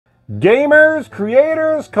Gamers,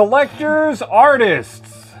 creators, collectors,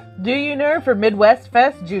 artists. Do you nerd for Midwest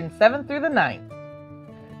Fest June 7th through the 9th?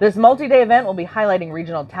 This multi-day event will be highlighting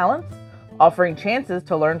regional talents, offering chances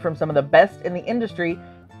to learn from some of the best in the industry,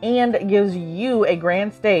 and gives you a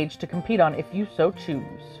grand stage to compete on if you so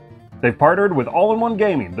choose. They've partnered with All-in-One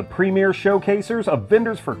Gaming, the premier showcasers of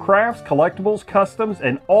vendors for crafts, collectibles, customs,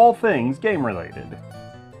 and all things game-related.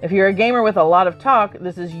 If you're a gamer with a lot of talk,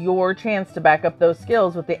 this is your chance to back up those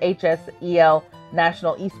skills with the HSEL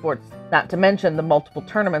National Esports, not to mention the multiple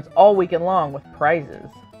tournaments all weekend long with prizes.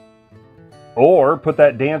 Or put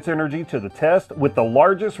that dance energy to the test with the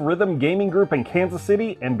largest rhythm gaming group in Kansas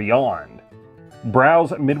City and beyond.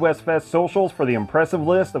 Browse Midwest Fest socials for the impressive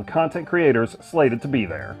list of content creators slated to be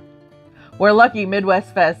there. We're lucky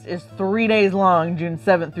Midwest Fest is 3 days long, June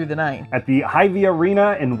 7th through the 9th. At the Hy-Vee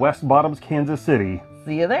Arena in West Bottoms, Kansas City.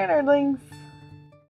 See you there, nerdlings!